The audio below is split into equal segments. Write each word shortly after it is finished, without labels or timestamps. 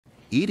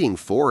Eating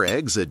 4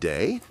 eggs a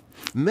day?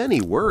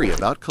 Many worry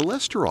about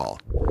cholesterol,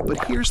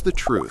 but here's the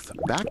truth,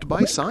 backed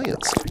by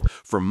science.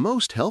 For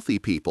most healthy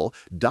people,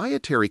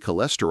 dietary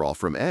cholesterol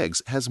from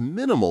eggs has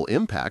minimal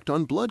impact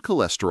on blood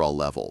cholesterol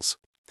levels.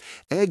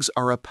 Eggs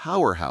are a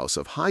powerhouse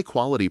of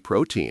high-quality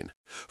protein.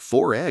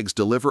 4 eggs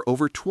deliver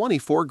over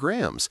 24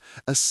 grams,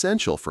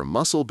 essential for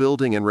muscle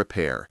building and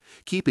repair,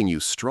 keeping you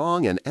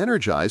strong and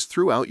energized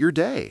throughout your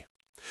day.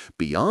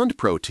 Beyond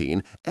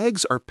protein,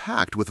 eggs are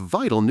packed with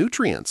vital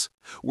nutrients.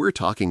 We're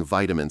talking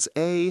vitamins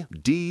A,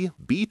 D,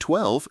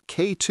 B12,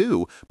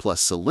 K2,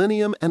 plus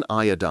selenium and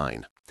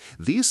iodine.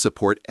 These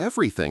support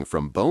everything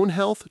from bone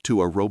health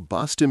to a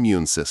robust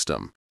immune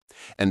system.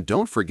 And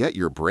don't forget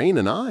your brain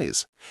and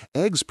eyes.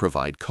 Eggs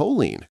provide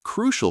choline,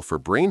 crucial for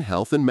brain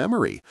health and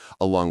memory,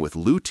 along with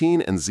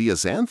lutein and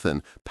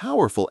zeaxanthin,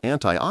 powerful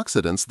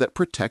antioxidants that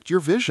protect your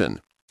vision.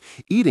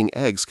 Eating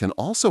eggs can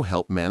also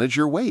help manage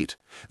your weight.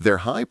 Their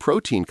high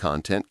protein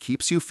content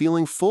keeps you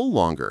feeling full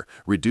longer,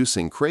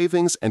 reducing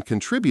cravings and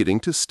contributing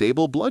to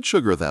stable blood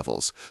sugar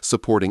levels,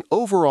 supporting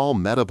overall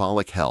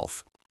metabolic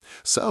health.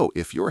 So,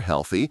 if you're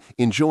healthy,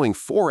 enjoying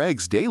 4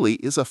 eggs daily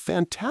is a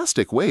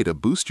fantastic way to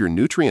boost your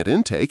nutrient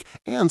intake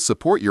and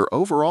support your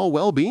overall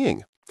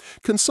well-being.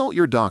 Consult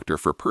your doctor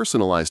for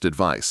personalized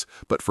advice,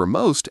 but for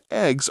most,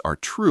 eggs are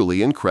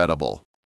truly incredible.